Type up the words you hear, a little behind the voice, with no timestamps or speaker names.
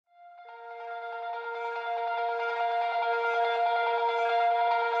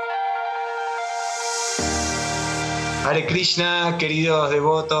Hare Krishna, queridos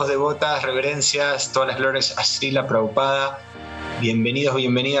devotos, devotas, reverencias, todas las glorias a Srila Prabhupada. Bienvenidos,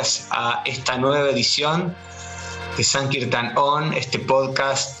 bienvenidas a esta nueva edición de Sankirtan On, este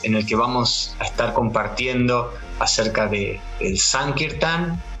podcast en el que vamos a estar compartiendo acerca del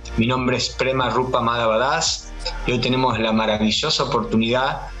Sankirtan. Mi nombre es Prema Rupa Madhava Das y hoy tenemos la maravillosa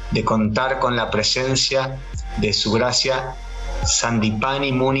oportunidad de contar con la presencia de su gracia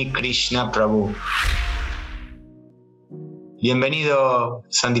Sandipani Muni Krishna Prabhu. Bienvenido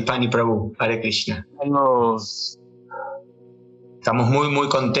Sandipani Prabhu, Hare Krishna. Estamos muy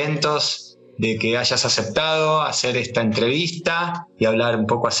contentos de que hayas aceptado hacer esta entrevista y hablar un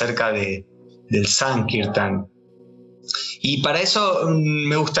poco acerca del Sankirtan. Y para eso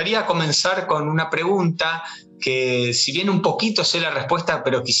me gustaría comenzar con una pregunta que, si bien un poquito sé la respuesta,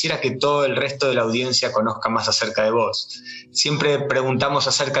 pero quisiera que todo el resto de la audiencia conozca más acerca de vos. Siempre preguntamos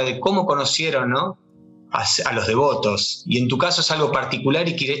acerca de cómo conocieron, ¿no?, a los devotos, y en tu caso es algo particular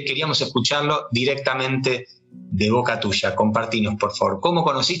y queríamos escucharlo directamente de boca tuya. Compartinos, por favor, ¿cómo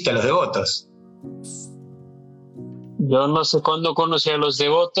conociste a los devotos? Yo no sé cuándo conocí a los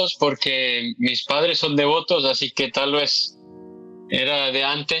devotos porque mis padres son devotos, así que tal vez era de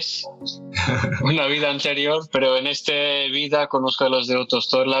antes, una vida anterior, pero en esta vida conozco a los devotos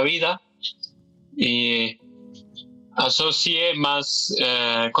toda la vida y asocié más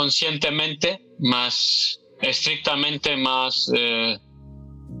conscientemente, más estrictamente, más en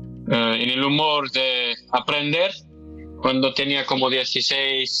el humor de aprender. Cuando tenía como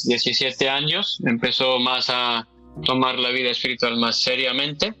 16, 17 años, empezó más a tomar la vida espiritual más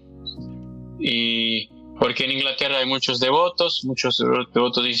seriamente, y porque en Inglaterra hay muchos devotos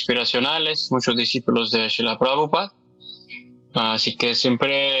inspiracionales, muchos discípulos de Srila Prabhupada, así que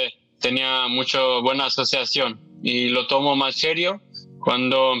siempre tenía mucha buena asociación y lo tomo más serio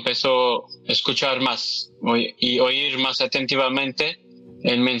cuando empezó a escuchar más y oír más atentamente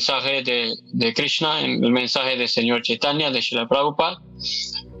el mensaje de Krishna, el mensaje del Señor Chaitanya, de Srila Prabhupada,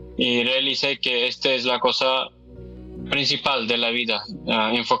 y realicé que esta es la cosa principal de la vida,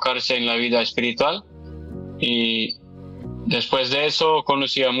 enfocarse en la vida espiritual. Y después de eso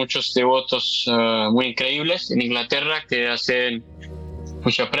conocí a muchos devotos muy increíbles en Inglaterra que hacen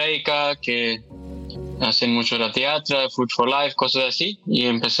mucha prédica, que hacen mucho la teatra, Food for Life, cosas así, y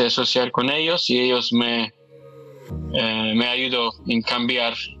empecé a asociar con ellos y ellos me ayudó en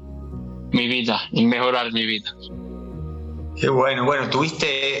cambiar mi vida, en mejorar mi vida. Qué bueno,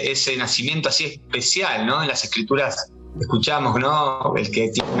 tuviste ese nacimiento así especial, ¿no? En las escrituras escuchamos, ¿no? El que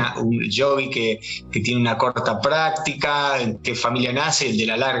tiene un yogi que tiene una corta práctica, ¿en qué familia nace? El de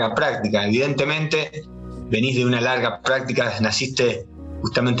la larga práctica. Evidentemente, venís de una larga práctica, naciste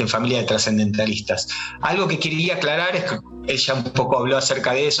justamente en familia de trascendentalistas. Algo que quería aclarar es que ella un poco habló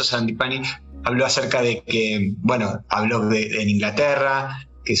acerca de eso, Sandipani habló acerca de que, habló en Inglaterra,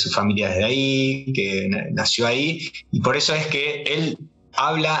 que su familia es de ahí, que nació ahí, y por eso es que él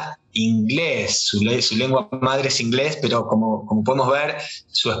habla inglés, su lengua madre es inglés, pero como podemos ver,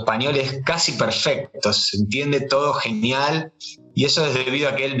 su español es casi perfecto, se entiende todo genial, y eso es debido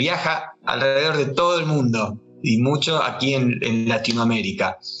a que él viaja alrededor de todo el mundo, y mucho aquí en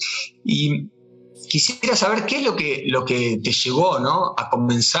Latinoamérica. Y quisiera saber qué es lo que te llevó, ¿no?, a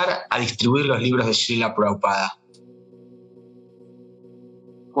comenzar a distribuir los libros de Srila Prabhupada.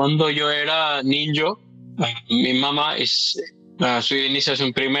 Cuando yo era niño, mi mamá su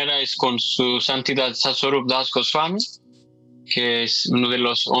iniciación primera es con su santidad Satsvarup Das Goswami, que es uno de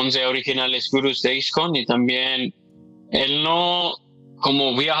los 11 originales gurús de ISKCON, y también él no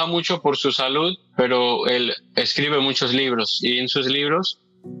como viaja mucho por su salud, pero él escribe muchos libros y en sus libros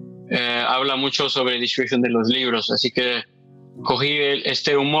habla mucho sobre distribución de los libros, así que cogí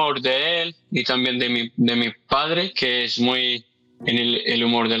este humor de él y también de mi padre, que es muy en el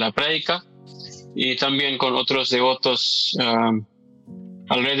humor de la prédica, y también con otros devotos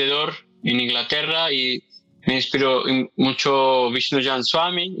alrededor en Inglaterra, y me inspiró mucho Vishnujan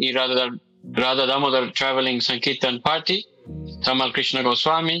Swami y Radha Damodar Traveling Sankirtan Party, Tamal Krishna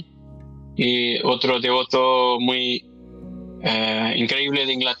Goswami, y otro devoto muy increíble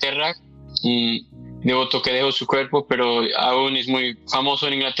de Inglaterra, un devoto que dejó su cuerpo pero aún es muy famoso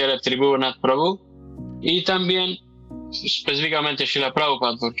en Inglaterra, Tribhuvannath Prabhu, y también específicamente Srila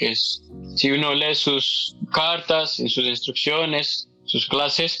Prabhupada, porque si uno lee sus cartas, en sus instrucciones, sus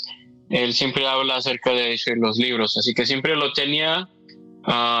clases, él siempre habla acerca de los libros, así que siempre lo tenía,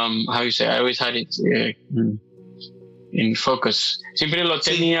 how you say, I always had it in focus, siempre lo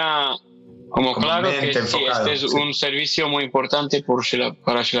tenía como claro que sí, este es un servicio muy importante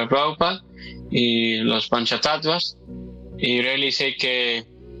para Srila Prabhupada y los Panchatattvas, y realicé que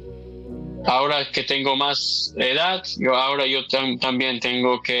ahora que tengo más edad, yo también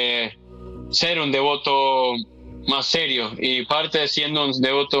tengo que ser un devoto más serio, y parte de siendo un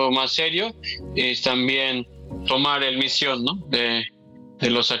devoto más serio es también tomar el misión, ¿no?, de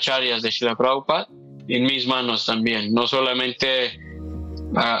los acharyas de Srila Prabhupada en mis manos también, no solamente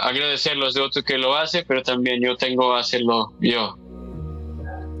agradecer a los devotos que lo hacen, pero también yo tengo que hacerlo yo.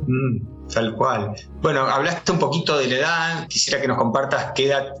 Tal cual. Bueno, hablaste un poquito de la edad, quisiera que nos compartas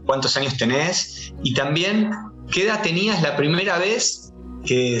cuántos años tenés, y también qué edad tenías la primera vez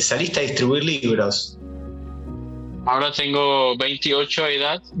que saliste a distribuir libros. Ahora tengo 28 de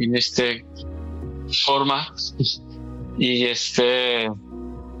edad en forma, y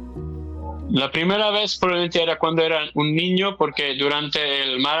la primera vez probablemente era cuando era un niño, porque durante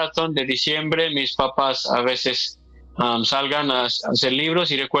el maratón de diciembre mis papás a veces salgan a hacer libros,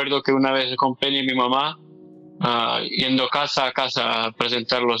 y recuerdo que una vez acompañé a mi mamá yendo casa a casa a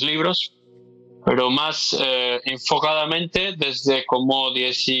presentar los libros, pero más enfocadamente desde como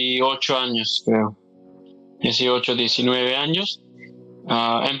 18 años, creo. 18, 19 años.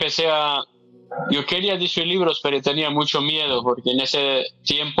 Yo quería distribuir libros, pero tenía mucho miedo, porque en ese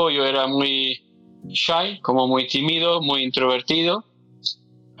tiempo yo era muy shy, como muy tímido, muy introvertido,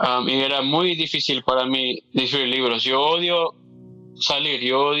 y era muy difícil para mí distribuir libros. Yo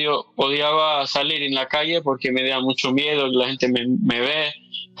odiaba salir en la calle porque me da mucho miedo, la gente me ve,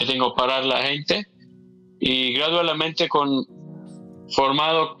 que tengo que parar la gente, y gradualmente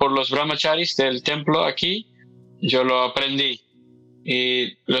formado por los brahmacharis del templo aquí, yo lo aprendí.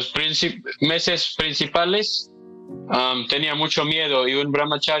 Y los meses principales tenía mucho miedo, y un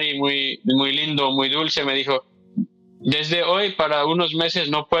brahmachari muy, muy lindo, muy dulce me dijo: desde hoy para unos meses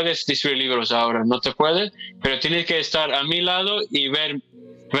no puedes distribuir libros ahora, no te puedes, pero tienes que estar a mi lado y ver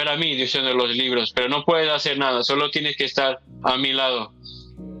a mí diciendo los libros, pero no puedes hacer nada, solo tienes que estar a mi lado.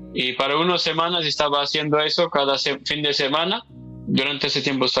 Y para unas semanas estaba haciendo eso cada fin de semana. Durante ese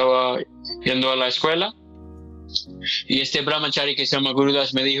tiempo estaba yendo a la escuela, y brahmachari que se llama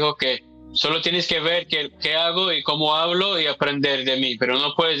Gurudas me dijo que solo tienes que ver qué hago y cómo hablo y aprender de mí, pero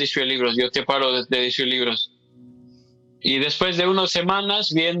no puedes distribuir libros, yo te paro de distribuir libros. Y después de unas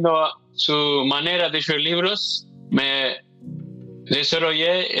semanas viendo su manera de distribuir libros, me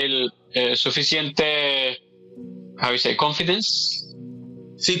desarrollé el suficiente confidence.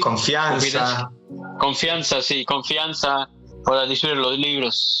 Sí, confianza. Confianza para distribuir los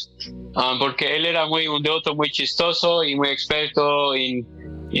libros. Porque él era un devoto muy chistoso y muy experto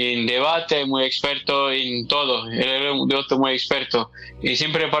en debate, muy experto en todo. Él era un devoto muy experto y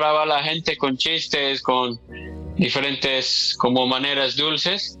siempre paraba a la gente con chistes, con diferentes como maneras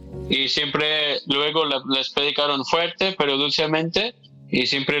dulces, y siempre luego les predicaron fuerte pero dulcemente, y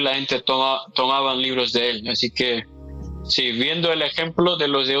siempre la gente tomaban libros de él. Así que sí, viendo el ejemplo de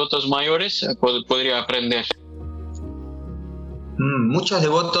los devotos mayores podría aprender. Muchos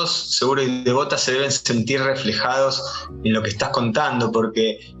devotos, seguro, y devotas se deben sentir reflejados en lo que estás contando,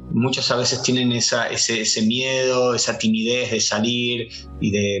 porque muchos a veces tienen ese miedo, esa timidez de salir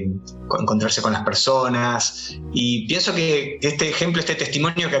y de encontrarse con las personas. Y pienso que este ejemplo, este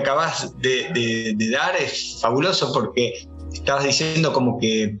testimonio que acabas de dar es fabuloso, porque estabas diciendo como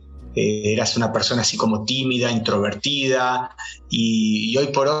que eras una persona así como tímida, introvertida, y hoy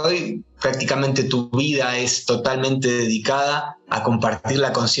por hoy prácticamente tu vida es totalmente dedicada a compartir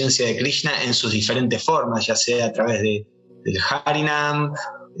la conciencia de Krishna en sus diferentes formas, ya sea a través del Harinam,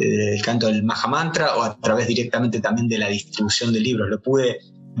 del canto del Mahamantra, o a través directamente también de la distribución de libros. Lo pude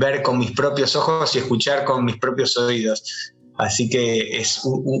ver con mis propios ojos y escuchar con mis propios oídos. Así que es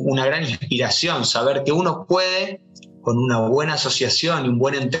una gran inspiración saber que uno puede, con una buena asociación y un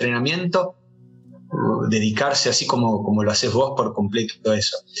buen entrenamiento, dedicarse así como lo haces vos por completo a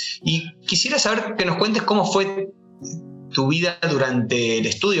eso. Y quisiera saber que nos cuentes cómo fue tu vida durante el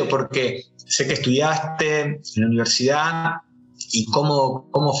estudio, porque sé que estudiaste en la universidad, y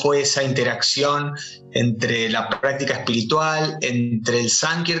cómo fue esa interacción entre la práctica espiritual, entre el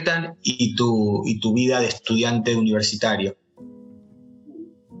Sankirtan y tu vida de estudiante universitario.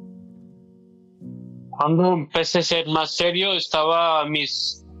 Cuando empecé a ser más serio, estaba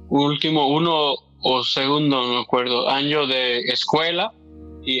mis último uno o segundo, no me acuerdo, año de escuela,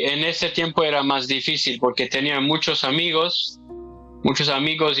 y en ese tiempo era más difícil porque tenía muchos amigos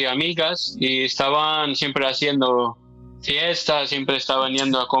y amigas, y estaban siempre haciendo fiestas, siempre estaban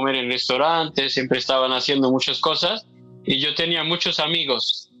yendo a comer en restaurantes, siempre estaban haciendo muchas cosas, y yo tenía muchos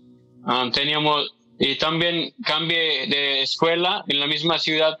amigos. Y también cambié de escuela en la misma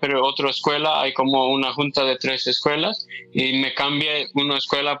ciudad, pero otra escuela. Hay como una junta de 3 escuelas, y me cambié una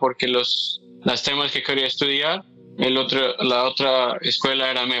escuela porque los temas que quería estudiar la otra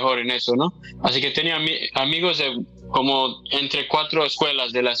escuela era mejor en eso, ¿no? Así que tenía amigos de como entre 4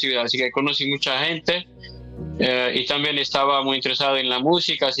 escuelas de la ciudad, así que conocí mucha gente y también estaba muy interesado en la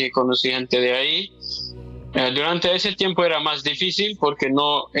música, así que conocí gente de ahí. Durante ese tiempo era más difícil porque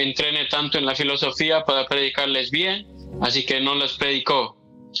no entrené tanto en la filosofía para predicarles bien, así que no les predicó.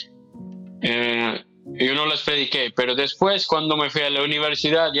 Yo no les prediqué, pero después cuando me fui a la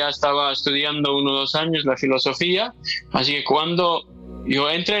universidad ya estaba estudiando 1 o 2 años la filosofía, así que cuando yo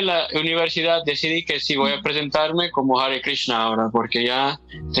entré en la universidad decidí que sí voy a presentarme como Hare Krishna ahora, porque ya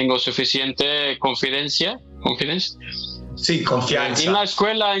tengo suficiente confianza. Sí, confianza. En la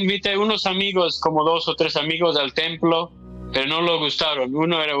escuela invité unos amigos, como 2 o 3 amigos al templo, pero no lo gustaron.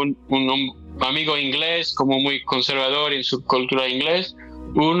 Uno era un amigo inglés, como muy conservador en su cultura inglés.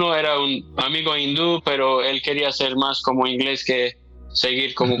 Uno era un amigo hindú, pero él quería ser más como inglés que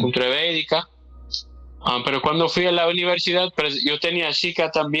seguir como cultura védica. Pero cuando fui a la universidad, pues, yo tenía shikha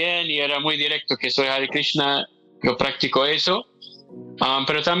también y era muy directo que soy Hare Krishna, yo practico eso.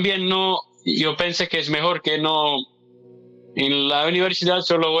 Pero también yo pensé que es mejor que no. En la universidad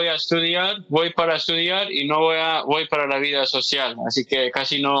solo voy para estudiar y no voy para la vida social. Así que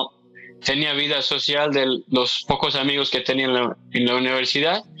casi no tenía vida social de los pocos amigos que tenía en la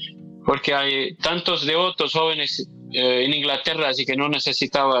universidad, porque hay tantos devotos jóvenes en Inglaterra, así que no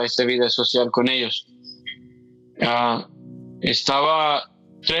necesitaba esta vida social con ellos. Estaba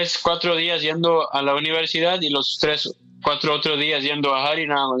 3-4 días yendo a la universidad y los 3-4 otros días yendo a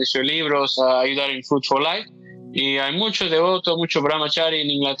Harinam, a leer libros, a ayudar en Food for Life. Y hay muchos devotos, mucho brahmachari en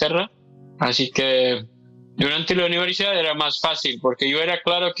Inglaterra, así que durante la universidad era más fácil porque yo era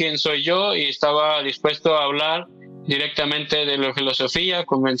claro quién soy yo y estaba dispuesto a hablar directamente de la filosofía,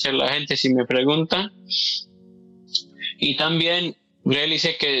 convencer a la gente si me preguntan. Y también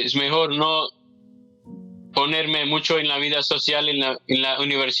realicé que es mejor no ponerme mucho en la vida social en la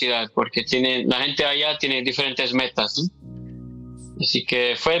universidad, porque la gente allá tiene diferentes metas, ¿no? Así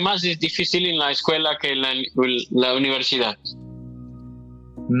que fue más difícil en la escuela que en la universidad.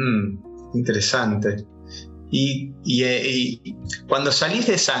 Interesante. Y cuando salís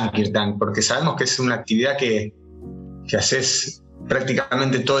de Sankirtan, porque sabemos que es una actividad que haces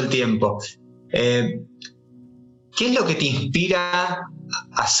prácticamente todo el tiempo, ¿qué es lo que te inspira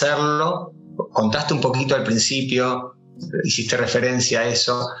a hacerlo? Contaste un poquito al principio, hiciste referencia a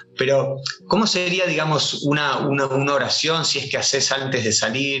eso, pero ¿cómo sería, digamos, una oración si es que haces antes de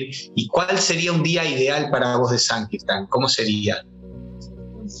salir? ¿Y cuál sería un día ideal para vos de Sankirtan? ¿Cómo sería?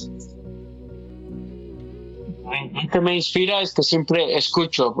 Lo que me inspira es que siempre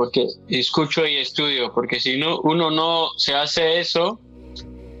escucho y estudio, porque si no, uno no se hace eso,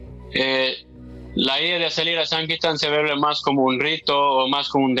 la idea de salir a Sankirtan se vuelve más como un rito o más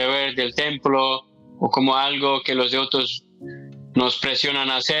como un deber del templo o como algo que los devotos nos presionan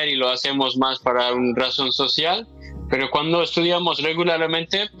a hacer y lo hacemos más para una razón social. Pero cuando estudiamos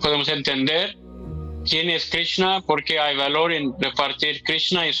regularmente podemos entender quién es Krishna, por qué hay valor en repartir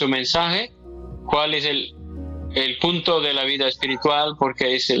Krishna y su mensaje, cuál es el punto de la vida espiritual,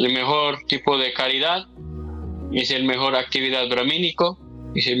 porque es el mejor tipo de caridad, es el mejor actividad brahmínico,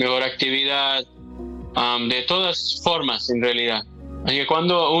 es el mejor actividad de todas formas en realidad. Así que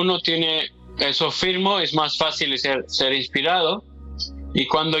cuando uno tiene eso firme es más fácil ser inspirado. Y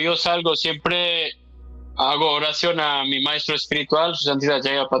cuando yo salgo siempre hago oración a mi maestro espiritual, Su Santidad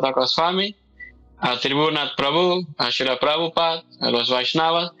Jayapataka Swami, a Tribhunath Prabhu, a Srila Prabhupada, a los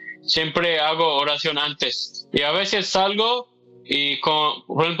Vaishnavas. Siempre hago oración antes. Y a veces salgo y,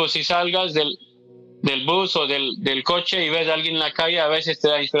 por ejemplo, si salgas del bus o del coche y ves a alguien en la calle, a veces te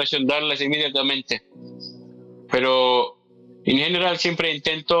da inspiración darles inmediatamente. Pero en general siempre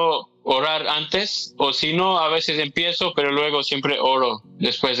intento orar antes, o si no, a veces empiezo, pero luego siempre oro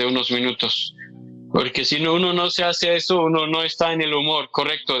después de unos minutos. Porque si uno no se hace eso, uno no está en el humor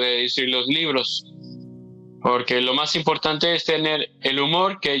correcto de decir los libros. Porque lo más importante es tener el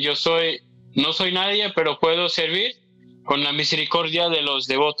humor que no soy nadie, pero puedo servir con la misericordia de los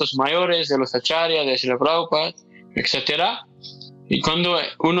devotos mayores, de los acharyas, de Srila Prabhupada, etc. Y cuando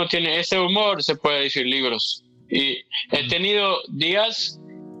uno tiene ese humor, se puede decir libros. Y he tenido días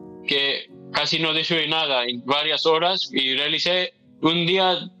que casi no decidí nada en varias horas y realicé, un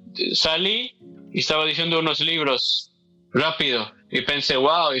día salí y estaba diciendo unos libros rápido y pensé,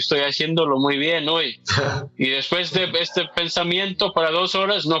 wow, estoy haciéndolo muy bien hoy. Y después de este pensamiento, para 2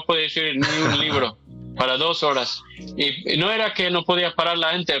 horas no podía escribir ni un libro, para 2 horas. Y no era que no podía parar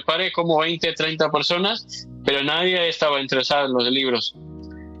la gente, paré como 20-30 personas, pero nadie estaba interesado en los libros.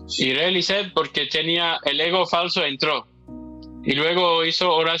 Y realicé porque el ego falso entró. Y luego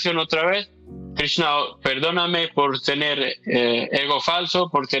hizo oración otra vez, Krishna, perdóname por tener ego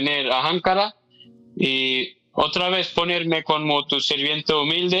falso, por tener ahankara, y otra vez ponerme como tu sirviente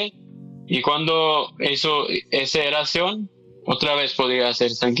humilde, y cuando esa oración, otra vez podría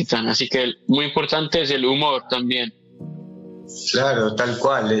hacer Sankirtan. Así que muy importante es el humor también. Claro, tal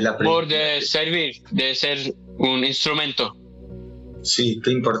cual. El humor de servir, de ser un instrumento. Sí,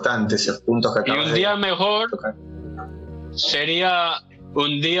 qué importante esos puntos que acabas de... Y un día mejor sería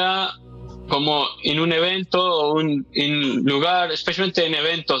un día como en un evento o en un lugar, especialmente en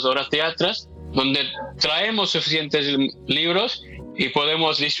eventos o teatros, donde traemos suficientes libros y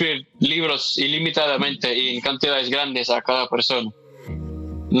podemos distribuir libros ilimitadamente y en cantidades grandes a cada persona.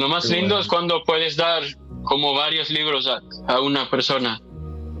 Lo más lindo es cuando puedes dar como varios libros a una persona.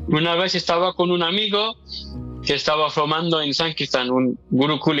 Una vez estaba con un amigo que estaba formando en Sankirtan, un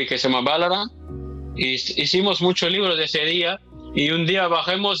Gurukuli que se llama Balaram, y hicimos muchos libros ese día, y un día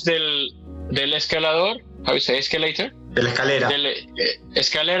bajemos del escalador, how you say, escalator? De la escalera. De la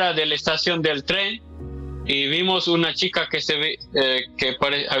escalera de la estación del tren, y vimos una chica que se ve, que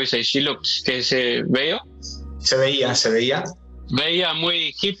parece, how you say, she looks, que se veía. Se veía. Veía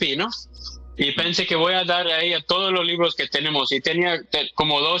muy hippie, ¿no? Y pensé que voy a dar a ella todos los libros que tenemos, y tenía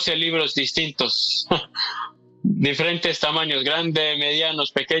como 12 libros distintos. Diferentes tamaños, grandes,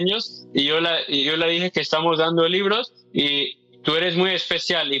 medianos, pequeños, y yo le dije que estamos dando libros y tú eres muy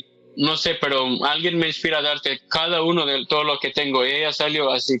especial, y no sé, pero alguien me inspira a darte cada uno de todo lo que tengo, y ella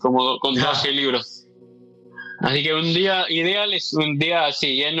salió así como con 12 libros. Así que un día ideal es un día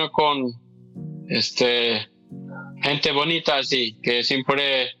así, lleno con gente bonita así, que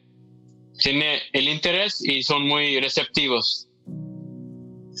siempre tiene el interés y son muy receptivos.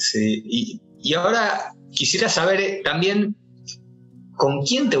 Sí, y ahora quisiera saber también con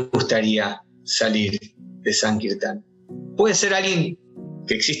quién te gustaría salir de Sankirtan. Puede ser alguien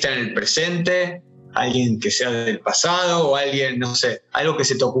que exista en el presente, alguien que sea del pasado, o alguien, no sé, algo que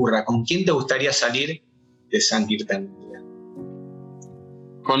se te ocurra. ¿Con quién te gustaría salir de Sankirtan?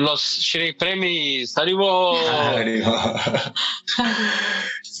 Con los Shri Premis, Haribo.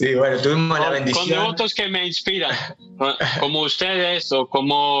 Sí, bueno, tuvimos la bendición. Con devotos que me inspiran, como ustedes o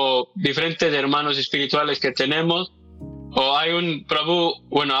como diferentes hermanos espirituales que tenemos. O hay un Prabhu,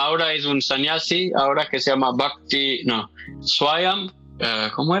 bueno, ahora es un sannyasi, ahora que se llama Swayam,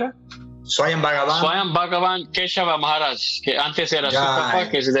 ¿cómo era? Swayam Bhagavan. Swayam Bhagavan Keshava Maharaj, que antes era su papá,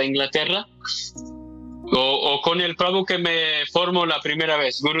 que es de Inglaterra. O con el Prabhu que me formó la primera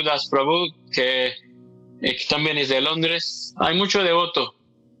vez, Gurudas Prabhu, que también es de Londres. Hay muchos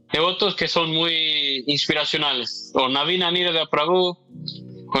devotos que son muy inspiracionales. O Navina Nirada Prabhu,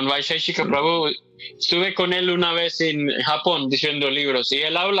 con Vaisheshika Prabhu. Estuve con él una vez en Japón diciendo libros, y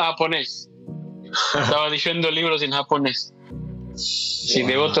él habla japonés. Estaba diciendo libros en japonés. Sí,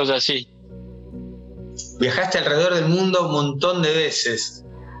 devotos así. Viajaste alrededor del mundo un montón de veces.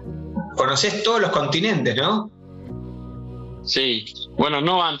 Conoces todos los continentes, ¿no? Sí. Bueno,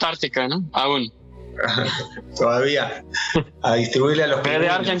 no Antártica, ¿no? Aún. Todavía. A distribuirle a los Pero de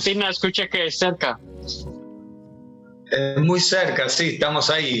Argentina escuché que es cerca. Muy cerca, sí, estamos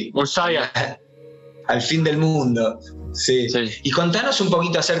ahí. Ushuaia. Al fin del mundo. Sí. Y contanos un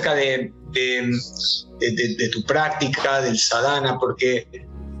poquito acerca de tu práctica, del sadhana, porque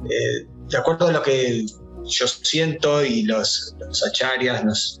de acuerdo a lo que yo siento, y los acharyas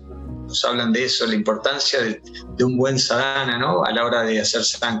nos hablan de eso, la importancia de un buen sadhana, ¿no? A la hora de hacer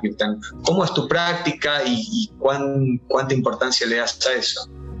Sankirtan. ¿Cómo es tu práctica y cuánta importancia le das a eso?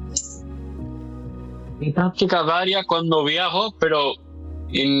 Mi práctica varía cuando viajo, pero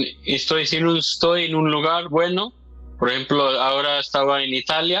estoy en un lugar bueno. Por ejemplo, ahora estaba en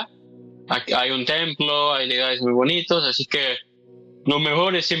Italia. Aquí hay un templo, hay lugares muy bonitos, así que lo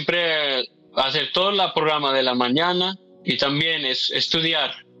mejor es siempre hacer todo el programa de la mañana, y también es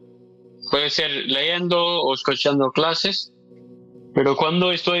estudiar. Puede ser leyendo o escuchando clases, pero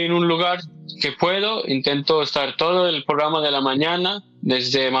cuando estoy en un lugar que puedo, intento estar todo el programa de la mañana,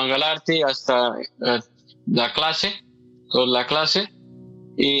 desde Mangalarti hasta la clase, toda la clase,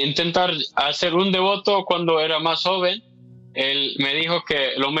 y intentar hacer un devoto. Cuando era más joven, él me dijo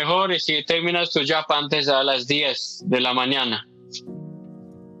que lo mejor es si terminas tu japa antes a las 10 de la mañana,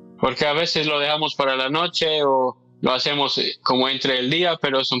 porque a veces lo dejamos para la noche o lo hacemos como entre el día,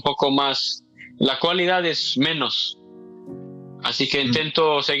 pero es un poco más, la cualidad es menos. Así que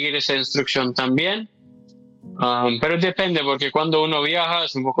intento seguir esa instrucción también. Pero depende, porque cuando uno viaja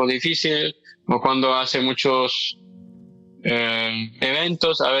es un poco difícil, o cuando hace muchos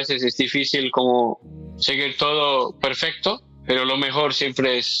eventos, a veces es difícil como seguir todo perfecto, pero lo mejor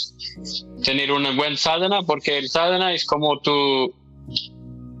siempre es tener una buena sadhana, porque el sadhana es como tu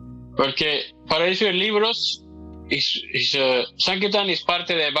Porque para escribir libros, Sankirtan es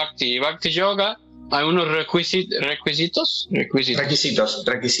parte de Bhakti. Y Bhakti Yoga hay unos requisitos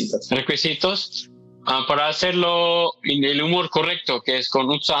para hacerlo en el humor correcto, que es con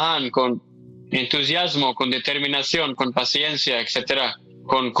utsahan, con entusiasmo, con determinación, con paciencia, etcétera,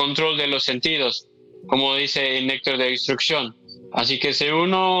 con control de los sentidos, como dice el néctar de instrucción. Así que si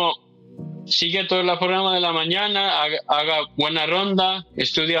uno sigue todo el programa de la mañana, haga buena ronda,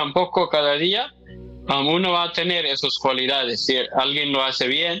 estudia un poco cada día, uno va a tener esas cualidades. Si alguien lo hace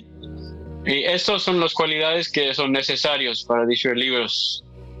bien, y estas son las cualidades que son necesarias para dichos libros.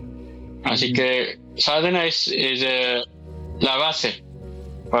 Así que sadhana es la base.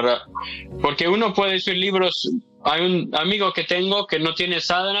 Porque uno puede escribir libros. Hay un amigo que tengo que no tiene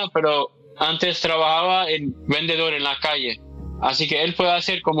sadhana, pero antes trabajaba en vendedor en la calle. Así que él puede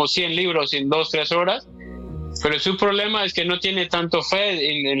hacer como 100 libros en 2-3 horas. Pero su problema es que no tiene tanto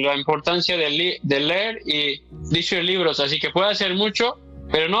fe en la importancia de leer y dichos libros. Así que puede hacer mucho,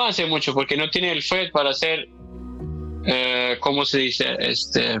 pero no hace mucho porque no tiene el fe para hacer, ¿cómo se dice?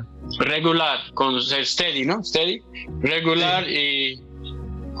 Regular, con ser steady, ¿no? Steady, regular, sí. Y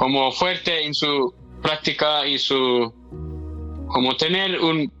como fuerte en su práctica y como tener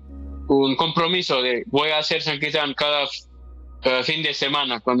un compromiso de voy a hacer Sankirtan cada fin de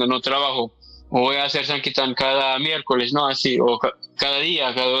semana cuando no trabajo, o voy a hacer Sankirtan cada miércoles, ¿no? Así, o cada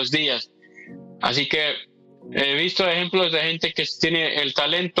día, cada 2 días. Así que he visto ejemplos de gente que tiene el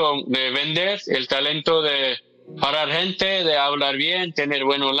talento de vender, el talento de parar gente, de hablar bien, tener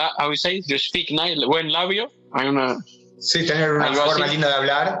buen labio. Hay tener una forma linda de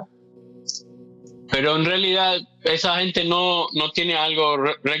hablar. Pero en realidad esa gente no tiene algo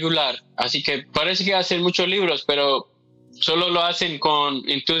regular. Así que parece que hacen muchos libros, pero solo lo hacen con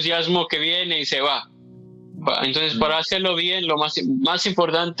entusiasmo que viene y se va. Entonces, para hacerlo bien, lo más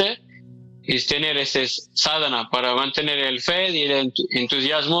importante es tener ese sadhana para mantener el fe y el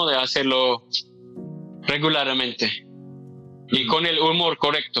entusiasmo de hacerlo regularmente y con el humor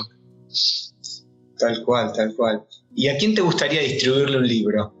correcto. Tal cual. ¿Y a quién te gustaría distribuirle un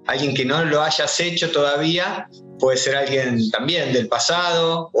libro? ¿Alguien que no lo hayas hecho todavía? Puede ser alguien también del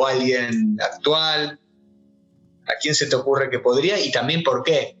pasado o alguien actual. ¿A quién se te ocurre que podría? Y también por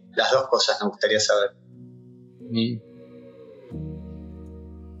qué. Las dos cosas me gustaría saber.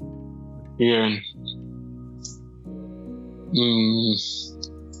 Bien.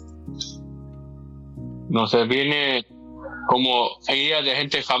 No sé, viene como idea de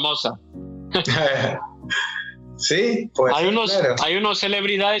gente famosa. Sí, pues hay unos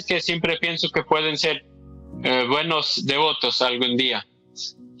celebridades que siempre pienso que pueden ser buenos devotos algún día.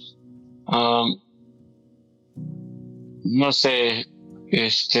 No sé,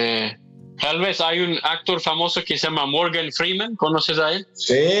 tal vez hay un actor famoso que se llama Morgan Freeman, ¿conoces a él?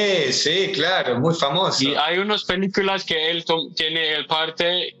 Sí, claro, muy famoso. Y hay unas películas que él tiene el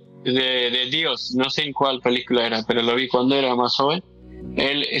parte de Dios, no sé en cuál película era, pero lo vi cuando era más joven.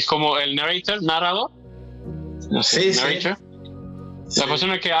 Él es como el narrador. No sé, narrator. La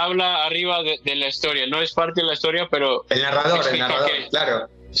persona que habla arriba de la historia, no es parte de la historia, pero... El narrador, claro.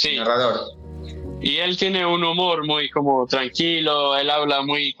 Sí. El narrador. Y él tiene un humor muy como tranquilo, él habla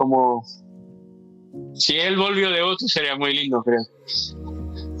muy como... Si él volvió de otro sería muy lindo, creo.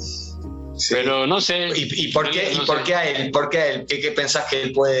 Sí. Pero no sé. ¿Y por qué? No, ¿por qué a él? ¿Por qué a él? ¿Qué pensás que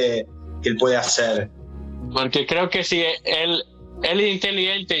él puede hacer? Porque creo que si él es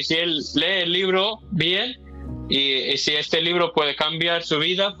inteligente y si él lee el libro bien y si este libro puede cambiar su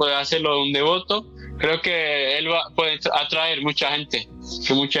vida, puede hacerlo un devoto, creo que él puede atraer mucha gente,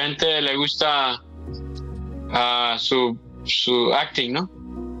 que mucha gente le gusta su acting, ¿no?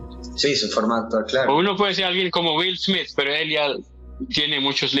 Sí, su formato, claro. O uno puede ser alguien como Will Smith, pero él ya tiene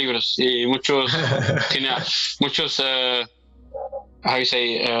muchos libros y tiene muchos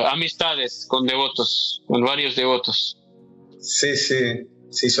amistades con devotos, con varios devotos. Sí, se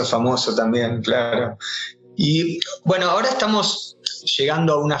hizo famoso también, claro. Y bueno, ahora estamos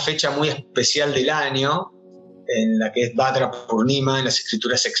llegando a una fecha muy especial del año, en la que es Bhadra Purnima. En las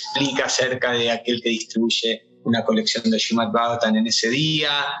escrituras se explica acerca de aquel que distribuye una colección de Srimad Bhagavatam en ese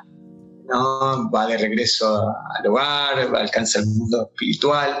día, ¿no? Va de regreso al hogar, alcanza el mundo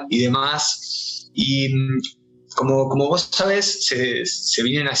espiritual y demás. Y como vos sabés, se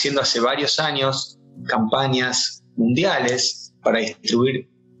vienen haciendo hace varios años campañas mundiales para distribuir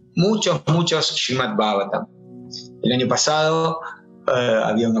muchos Srimad Bhagavatam. El año pasado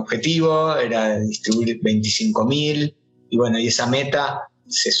había un objetivo, era distribuir 25.000, y bueno, y esa meta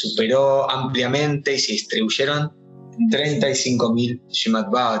se superó ampliamente y se distribuyeron 35.000 Srimad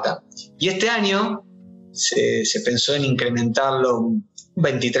Bhagavatam. Y este año se pensó en incrementarlo un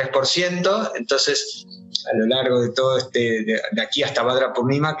 23%, entonces a lo largo de todo de aquí hasta Bhadra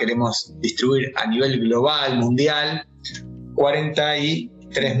Purnima queremos distribuir a nivel global, mundial,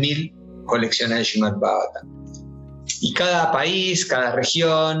 43.000 colecciones de Srimad Bhagavatam. Y cada país, cada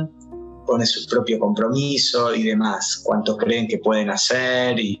región pone su propio compromiso y demás, cuánto creen que pueden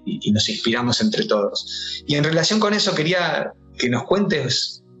hacer y nos inspiramos entre todos. Y en relación con eso quería que nos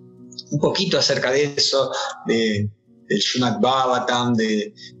cuentes un poquito acerca de eso, del Srimad Bhagavatam,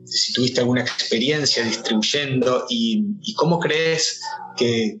 de si tuviste alguna experiencia distribuyendo y cómo crees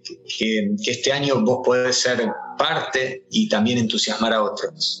que este año vos podés ser parte y también entusiasmar a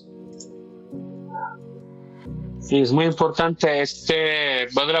otros. Sí, es muy importante este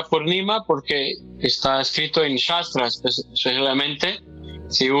Bhadra Purnima porque está escrito en Shastras, especialmente.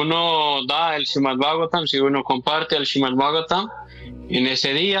 Si uno da el Srimad Bhagavatam, si uno comparte el Srimad Bhagavatam, en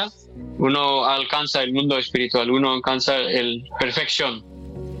ese día uno alcanza el mundo espiritual, uno alcanza la perfección.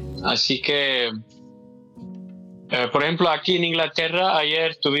 Así que, por ejemplo, aquí en Inglaterra,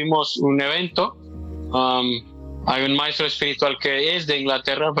 ayer tuvimos un evento. Hay un maestro espiritual que es de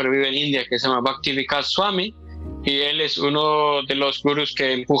Inglaterra, pero vive en India, que se llama Bhakti-Vikas Swami, y él es uno de los gurús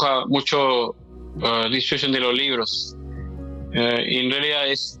que empuja mucho distribución de los libros. Y en realidad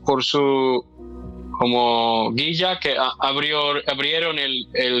es por su como guía que abrieron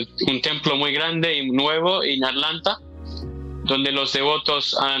un templo muy grande y nuevo en Atlanta, donde los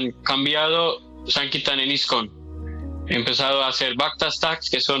devotos han cambiado Sankirtan en ISKCON. Empezado a hacer Bhakta Stacks,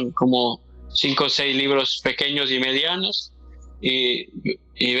 que son como 5 o 6 libros pequeños y medianos, y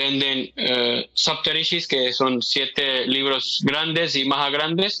venden Saptarishis, que son 7 libros grandes y más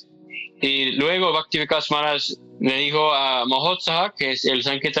grandes. Y luego Bhakti-Vikas Maharaj le dijo a Mahotsaha, que es el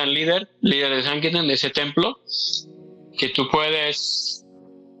Sankirtan líder de Sankirtan de ese templo, que tú puedes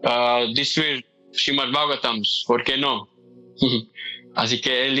distribuir Srimad Bhagavatams, ¿por qué no? Así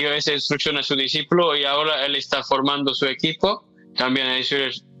que él dio esa instrucción a su discípulo y ahora él está formando su equipo también a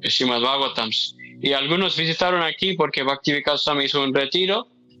distribuir Srimad Bhagavatams. Y algunos visitaron aquí porque Bhakti-Vikas Swami hizo un retiro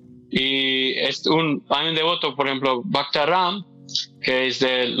y hay un devoto, por ejemplo, Bhaktaram, que es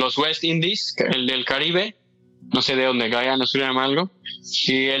de los West Indies, el del Caribe, no sé de dónde, Guyana, Surinam, algo,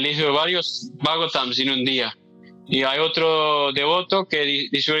 y él hizo varios Bhagavatams en un día. Y hay otro devoto que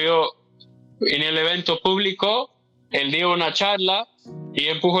distribuyó en el evento público, él dio una charla y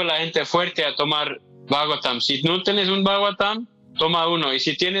empujó a la gente fuerte a tomar Bhagavatam. Si no tienes un Bhagavatam, toma uno, y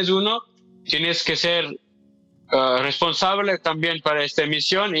si tienes uno, tienes que ser responsable también para esta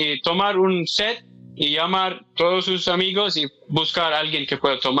misión y tomar un set y llamar a todos sus amigos y buscar a alguien que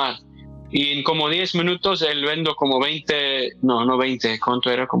pueda tomar. Y en como 10 minutos él vendo como 20, no 20, ¿cuánto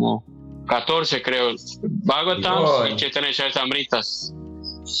era? Como 14 creo, Bhagavatams y Chaitanya Charitamritas.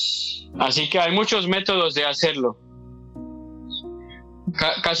 Así que hay muchos métodos de hacerlo.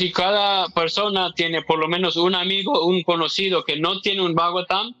 Casi cada persona tiene por lo menos un amigo, un conocido que no tiene un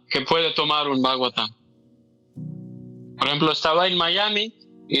Bhagavatam, que puede tomar un Bhagavatam. Por ejemplo, estaba en Miami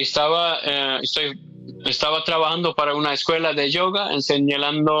y estaba trabajando para una escuela de yoga,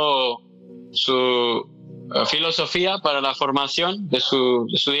 enseñando su filosofía para la formación de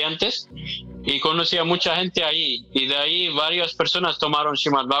sus estudiantes, y conocí a mucha gente ahí, y de ahí varias personas tomaron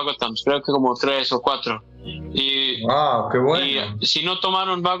Srimad Bhagavatams, creo que como 3 o 4. Y, ¡wow, qué bueno! Y si no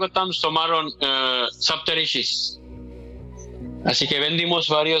tomaron Bhagavatams, tomaron Saptarishis. Así que vendimos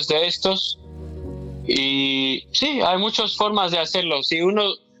varios de estos. Y sí, hay muchas formas de hacerlo. Si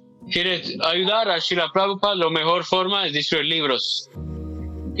uno quiere ayudar a Srila Prabhupada, la mejor forma es distribuir libros.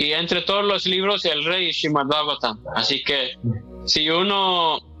 Y entre todos los libros, el rey es Srimad Bhagavatam. Así que si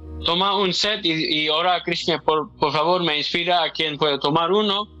uno toma un set y ora a Krishna, por favor, me inspira a quien puede tomar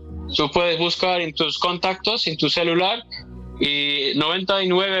uno, tú puedes buscar en tus contactos, en tu celular, y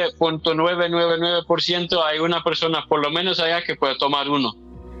 99.999% hay una persona por lo menos allá que puede tomar uno.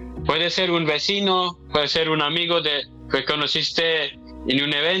 Puede ser un vecino, puede ser un amigo que conociste en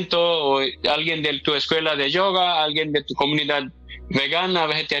un evento, o alguien de tu escuela de yoga, alguien de tu comunidad vegana,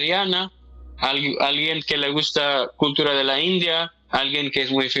 vegetariana, alguien que le gusta cultura de la India, alguien que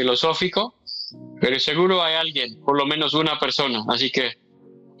es muy filosófico, pero seguro hay alguien, por lo menos una persona. Así que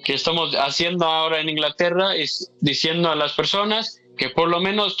estamos haciendo ahora en Inglaterra es diciendo a las personas que por lo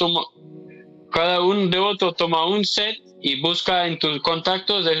menos cada un devoto toma un set y busca en tus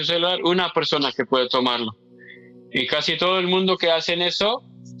contactos de su celular una persona que puede tomarlo. Y casi todo el mundo que hacen eso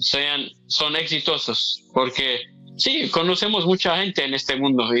son exitosos, porque sí, conocemos mucha gente en este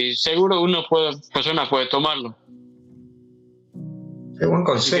mundo y seguro una persona puede tomarlo. Qué buen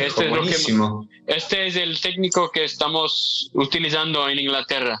consejo, buenísimo. Este es el técnico que estamos utilizando en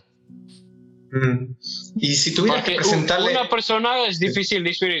Inglaterra. Mm. Y si tuvieras que Porque presentarle... una persona es difícil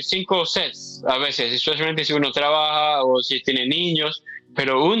distribuir 5 sets a veces, especialmente si uno trabaja o si tiene niños,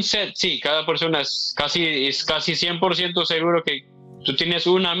 pero un set, sí, cada persona es casi 100% seguro que tú tienes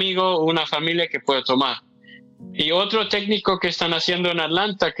un amigo o una familia que puede tomar. Y otro técnico que están haciendo en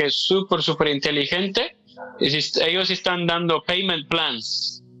Atlanta, que es súper inteligente, ellos están dando payment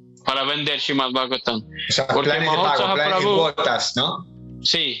plans para vender Srimad Bhagavatam. O sea, Porque planes de pago, planes de cuotas, ¿no?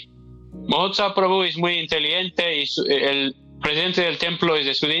 Sí, Mahotsav Prabhu es muy inteligente y el presidente del templo es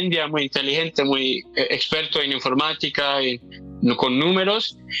de Sudindia, muy inteligente, muy experto en informática y con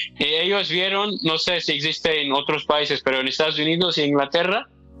números. Y ellos vieron, no sé si existe en otros países, pero en Estados Unidos y Inglaterra,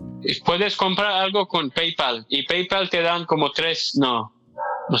 puedes comprar algo con PayPal y PayPal te dan como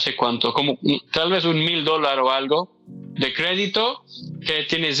no sé cuánto, como tal vez $1,000 o algo de crédito que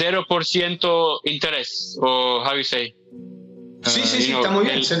tiene 0% interés, o how you say. Sí, está muy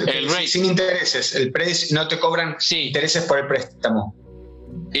bien. El rate. Sin intereses, el precio, no te cobran intereses por el préstamo.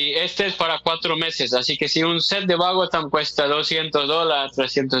 Y este es para 4 meses, así que si un set de Bhagavatam cuesta $200,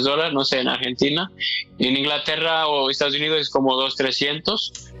 $300, no sé, en Argentina, en Inglaterra o Estados Unidos es como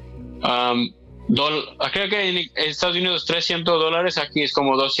 $200, creo que en Estados Unidos $300, aquí es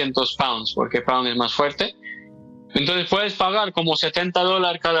como 200 pounds, porque pound es más fuerte. Entonces puedes pagar como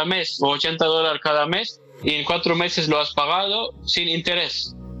 $70 cada mes o $80 cada mes, y en 4 meses lo has pagado sin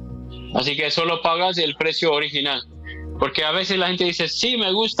interés. Así que solo pagas el precio original. Porque a veces la gente dice, sí,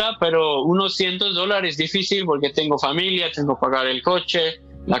 me gusta, pero unos $100 es difícil porque tengo familia, tengo que pagar el coche,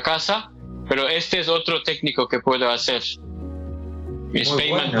 la casa. Pero este es otro técnico que puedo hacer. Es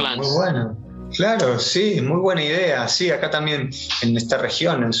payment plans. Muy bueno. Claro, sí, muy buena idea. Sí, acá también, en esta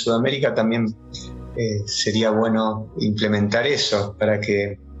región, en Sudamérica, también sería bueno implementar eso para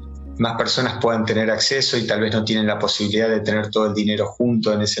que más personas puedan tener acceso y tal vez no tienen la posibilidad de tener todo el dinero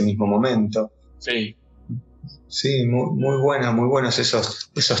junto en ese mismo momento. Sí. Sí, muy buenos esos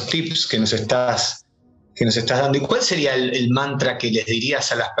tips que nos estás dando. ¿Y cuál sería el mantra que les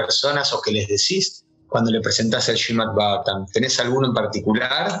dirías a las personas o que les decís cuando le presentás el Srimad Bhagavatam? ¿Tenés alguno en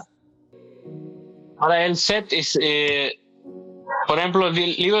particular? Ahora, el set es, por ejemplo,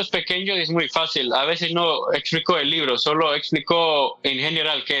 libros pequeños es muy fácil. A veces no explico el libro, solo explico en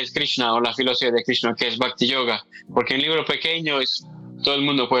general qué es Krishna o la filosofía de Krishna, qué es Bhakti Yoga. Porque en libro pequeño todo el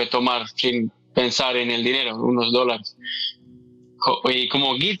mundo puede tomar sin pensar en el dinero, unos dólares. Y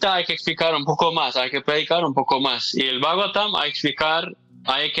como Gita hay que explicar un poco más, hay que predicar un poco más. Y el Bhagavatam hay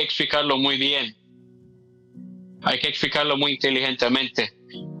que explicarlo muy bien. Hay que explicarlo muy inteligentemente.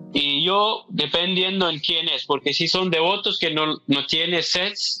 Y yo, dependiendo en quién es, porque si son devotos que no tienen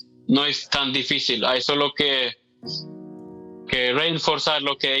sets, no es tan difícil. Hay solo que reforzar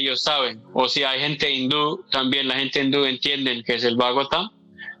lo que ellos saben. O si hay gente hindú, también la gente hindú entiende que es el Bhagavatam.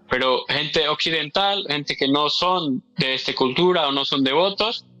 Pero gente occidental, gente que no son de esta cultura o no son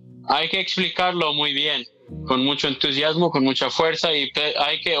devotos, hay que explicarlo muy bien, con mucho entusiasmo, con mucha fuerza, y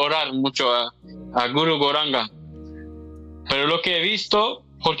hay que orar mucho a Guru Gauranga. Pero lo que he visto,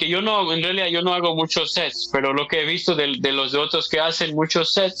 porque en realidad yo no hago muchos sets, pero lo que he visto de los devotos que hacen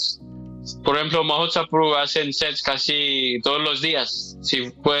muchos sets, por ejemplo, Mahotsav Prabhu hacen sets casi todos los días.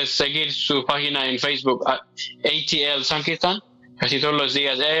 Si puedes seguir su página en Facebook, ATL Sankirtan, casi todos los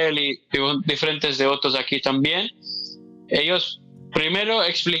días, él y diferentes devotos aquí también. Ellos primero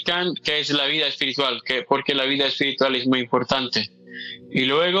explican qué es la vida espiritual, porque la vida espiritual es muy importante. Y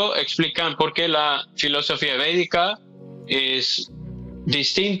luego explican por qué la filosofía védica es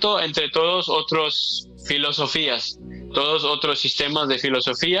distinto entre todos otros filosofías, todos otros sistemas de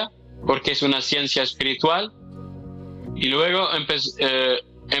filosofía, porque es una ciencia espiritual. Y luego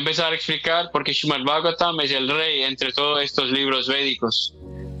empezar a explicar por qué Srimad Bhagavatam es el rey entre todos estos libros védicos.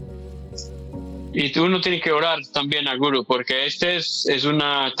 Y uno tiene que orar también a Guru, porque es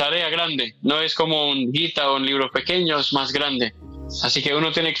una tarea grande, no es como un Gita o un libro pequeño, es más grande. Así que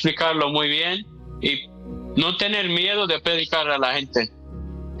uno tiene que explicarlo muy bien y no tener miedo de predicar a la gente,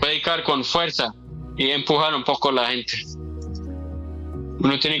 predicar con fuerza y empujar un poco a la gente.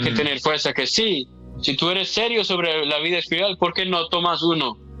 Uno tiene que tener fuerza, que sí, si tú eres serio sobre la vida espiritual, ¿por qué no tomas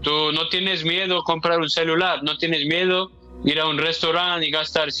uno? Tú no tienes miedo a comprar un celular, no tienes miedo ir a un restaurante y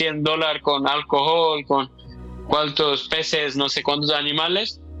gastar $100 con alcohol, con cuántos peces, no sé cuántos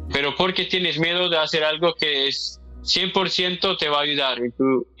animales, pero porque tienes miedo de hacer algo que es 100% te va a ayudar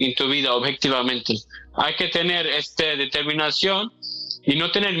en tu vida objetivamente. Hay que tener esta determinación y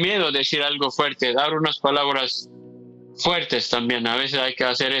no tener miedo de decir algo fuerte, dar unas palabras fuertes también, a veces hay que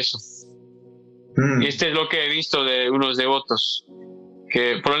hacer eso. Y este es lo que he visto de unos devotos,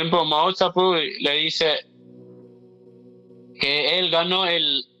 que por ejemplo Mahotsav le dice que él ganó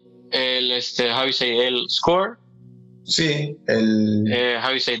how you say, el score. Sí,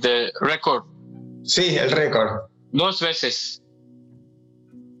 how you say, the record. Sí, el récord. 2 veces.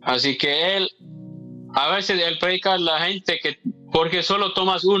 Así que a veces él predica a la gente que porque solo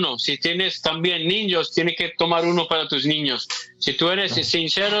tomas uno. Si tienes también niños, tienes que tomar uno para tus niños. Si tú eres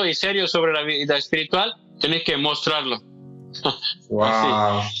sincero y serio sobre la vida espiritual, tienes que mostrarlo.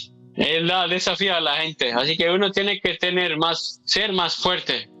 Wow. Él desafía a la gente. Así que uno tiene que ser más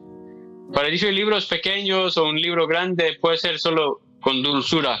fuerte. Para esos libros pequeños o un libro grande puede ser solo con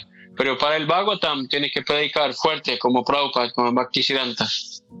dulzura. Pero para el Bhagavatam tienes que predicar fuerte como Prabhupada, como Bhaktisiddhanta.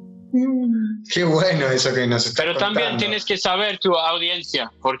 Qué bueno eso que nos está Pero contando. también tienes que saber tu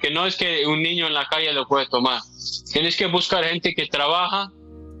audiencia, porque no es que un niño en la calle lo puede tomar. Tienes que buscar gente que trabaja,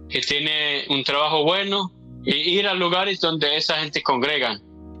 que tiene un trabajo bueno, e ir a lugares donde esa gente congregan.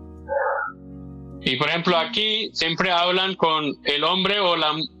 Y por ejemplo aquí siempre hablan con el hombre o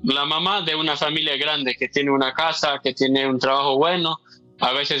la mamá de una familia grande, que tiene una casa, que tiene un trabajo bueno.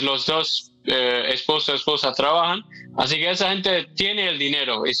 A veces los dos, esposo y esposa, trabajan. Así que esa gente tiene el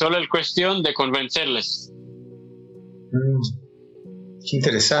dinero y solo es cuestión de convencerles. Qué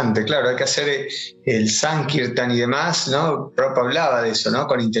interesante, claro, hay que hacer el Sankirtan y demás, ¿no? Prabhupada hablaba de eso, ¿no?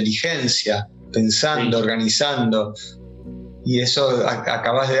 Con inteligencia, pensando, Sí. Organizando. Y eso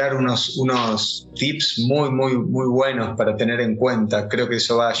acabas de dar unos tips muy, muy, muy buenos para tener en cuenta. Creo que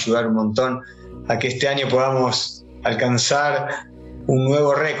eso va a ayudar un montón a que este año podamos alcanzar un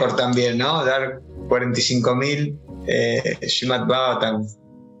nuevo récord también, ¿no? Dar 45.000 Srimad Bhagavatam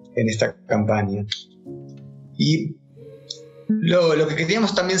en esta campaña. Y lo que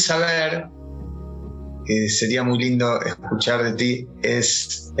queríamos también saber, que sería muy lindo escuchar de ti,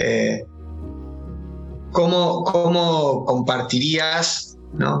 es cómo compartirías,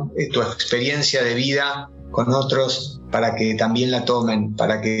 ¿no? Tu experiencia de vida con otros para que también la tomen,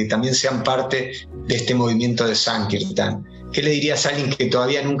 para que también sean parte de este movimiento de Sankirtan. ¿Qué le dirías a alguien que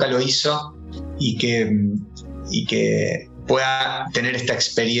todavía nunca lo hizo y que pueda tener esta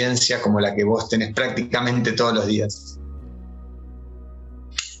experiencia como la que vos tenés prácticamente todos los días?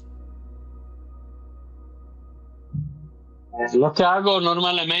 Lo que hago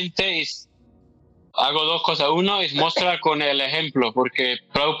normalmente es hago 2 cosas. Uno es mostrar con el ejemplo, porque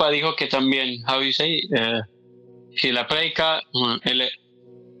Prabhupada dijo que también, how you say, que la predica,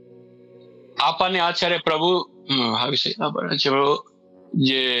 Apane Acharya Prabhu, how you say, Apane Acharya Prabhu,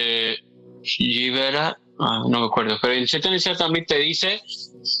 Jivera, no me acuerdo, pero en Chaitanya también te dice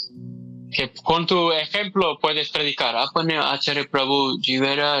que con tu ejemplo puedes predicar. Apane Acharya Prabhu,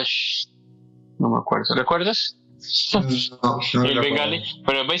 Jivera, no me acuerdo, ¿recuerdas? No el bengalí,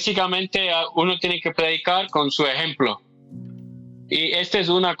 pero básicamente uno tiene que predicar con su ejemplo. Y esta es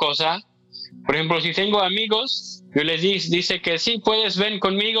una cosa. Por ejemplo, si tengo amigos, yo les dice que sí, puedes ven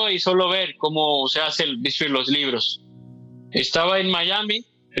conmigo y solo ver cómo se hace distribuir los libros. Estaba en Miami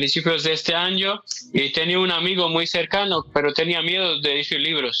principios de este año y tenía un amigo muy cercano, pero tenía miedo de distribuir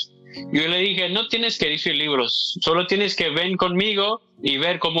libros. Yo le dije, no tienes que distribuir libros, solo tienes que ven conmigo y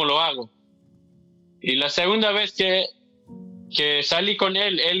ver cómo lo hago. Y la segunda vez que salí con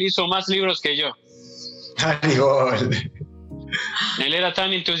él hizo más libros que yo. Él era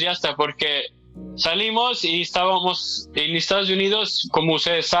tan entusiasta porque salimos y estábamos en Estados Unidos. Como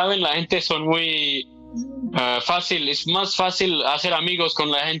ustedes saben, la gente son muy fácil, es más fácil hacer amigos con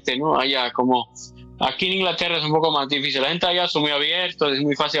la gente, ¿no? Allá, como aquí en Inglaterra es un poco más difícil. La gente allá son muy abiertos, es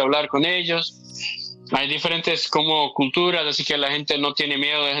muy fácil hablar con ellos. Hay diferentes como culturas, así que la gente no tiene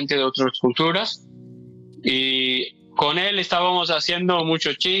miedo de gente de otras culturas. Y con él estábamos haciendo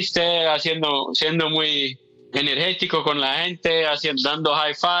mucho chiste, siendo muy energético con la gente, dando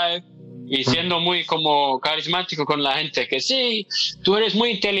high five y siendo muy como carismático con la gente, que sí, tú eres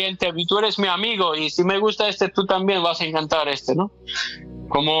muy inteligente, tú eres mi amigo y si me gusta tú también vas a encantar ¿no?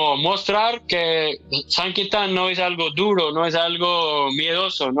 Como mostrar que Sankirtan no es algo duro, no es algo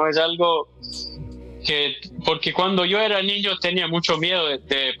miedoso, no es algo porque cuando yo era niño tenía mucho miedo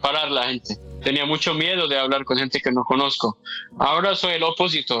de parar la gente. Tenía mucho miedo de hablar con gente que no conozco. Ahora soy el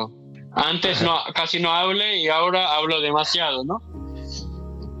opósito. Antes casi no hablé y ahora hablo demasiado, ¿no?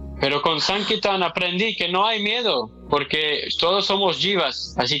 Pero con Sankirtan aprendí que no hay miedo, porque todos somos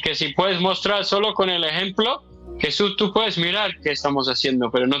jivas. Así que si puedes mostrar solo con el ejemplo, que tú puedes mirar qué estamos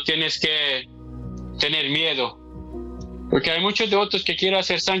haciendo, pero no tienes que tener miedo. Porque hay muchos devotos que quieren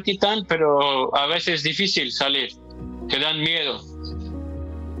hacer Sankirtan, pero a veces es difícil salir. Te dan miedo.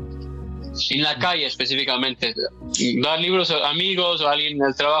 En la calle específicamente. Dar libros a amigos o a alguien en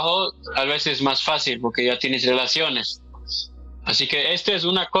el trabajo a veces es más fácil porque ya tienes relaciones. Así que esta es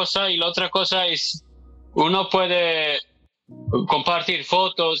una cosa y la otra cosa es uno puede compartir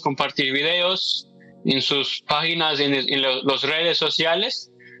fotos, compartir videos en sus páginas, en las redes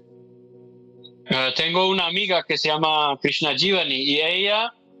sociales. Tengo una amiga que se llama Krishna Jivani y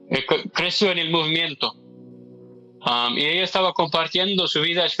ella creció en el movimiento. Y ella estaba compartiendo su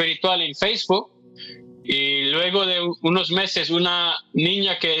vida espiritual en Facebook. Y luego de unos meses, una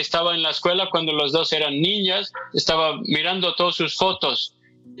niña que estaba en la escuela cuando los dos eran niñas, estaba mirando todas sus fotos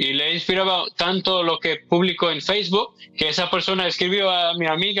y le inspiraba tanto lo que publicó en Facebook que esa persona escribió a mi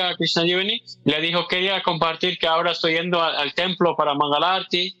amiga Krishna Jivani y le dijo: quería compartir que ahora estoy yendo al templo para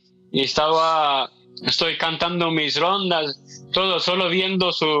Mangalarti y estoy cantando mis rondas, todo solo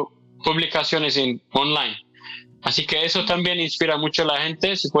viendo sus publicaciones online. Así que eso también inspira mucho a la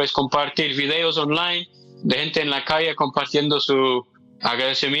gente. Si puedes compartir videos online de gente en la calle compartiendo su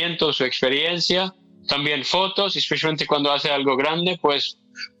agradecimiento, su experiencia, también fotos, especialmente cuando hace algo grande, pues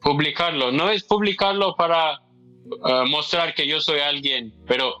publicarlo. No es publicarlo para mostrar que yo soy alguien,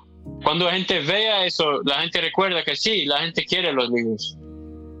 pero cuando la gente vea eso, la gente recuerda que sí, la gente quiere los libros.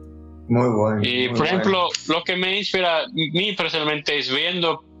 Muy bueno. Y por ejemplo, lo que me inspira a mí personalmente es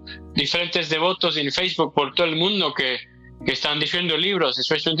viendo diferentes devotos en Facebook por todo el mundo que están diciendo libros,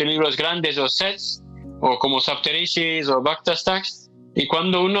 especialmente libros grandes o sets, o como Saptarishis o Bhaktastaks. Y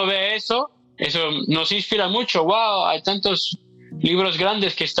cuando uno ve eso nos inspira mucho. ¡Wow! Hay tantos libros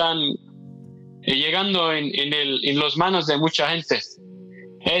grandes que están llegando en las manos de mucha gente.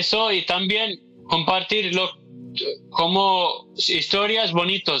 Eso, y también compartir como historias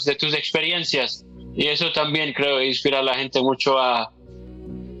bonitas de tus experiencias. Y eso también creo inspira a la gente mucho a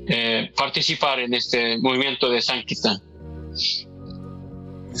participar en este movimiento de Sankirtan.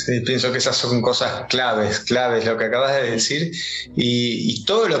 Sí, pienso que esas son cosas claves lo que acabas de decir, y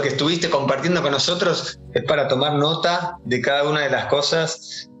todo lo que estuviste compartiendo con nosotros es para tomar nota de cada una de las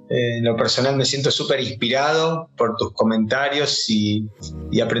cosas. En lo personal me siento súper inspirado por tus comentarios y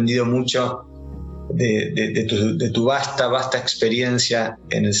he aprendido mucho de tu vasta experiencia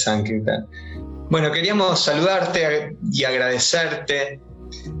en el Sankirtan. Bueno, queríamos saludarte y agradecerte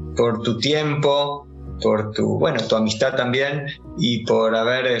por tu tiempo, por tu amistad también, y por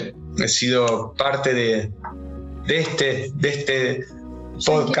haber sido parte de este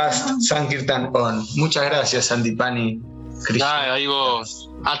podcast Sankirtan On. Muchas gracias, Sandipani Krishna. Ahí vos.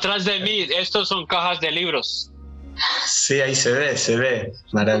 Atrás de mí, estos son cajas de libros. Sí, ahí se ve,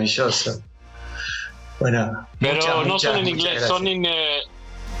 maravilloso. Bueno, pero no son en inglés, son en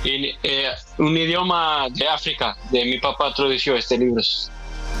un idioma de África. De mi papá tradució este libro.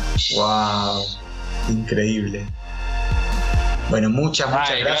 Wow, increíble. Bueno, muchas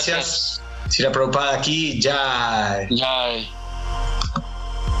gracias. Srila Prabhupada aquí, ya.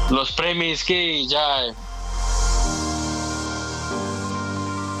 Los premios que ya.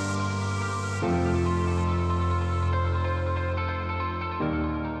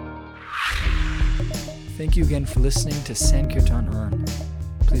 Thank you again for listening to Sankirtan On.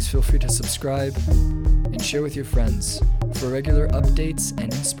 Please feel free to subscribe and share with your friends for regular updates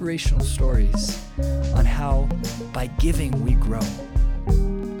and inspirational stories on how, by giving, we grow.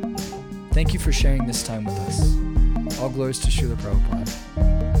 Thank you for sharing this time with us. All glories to Srila Prabhupada.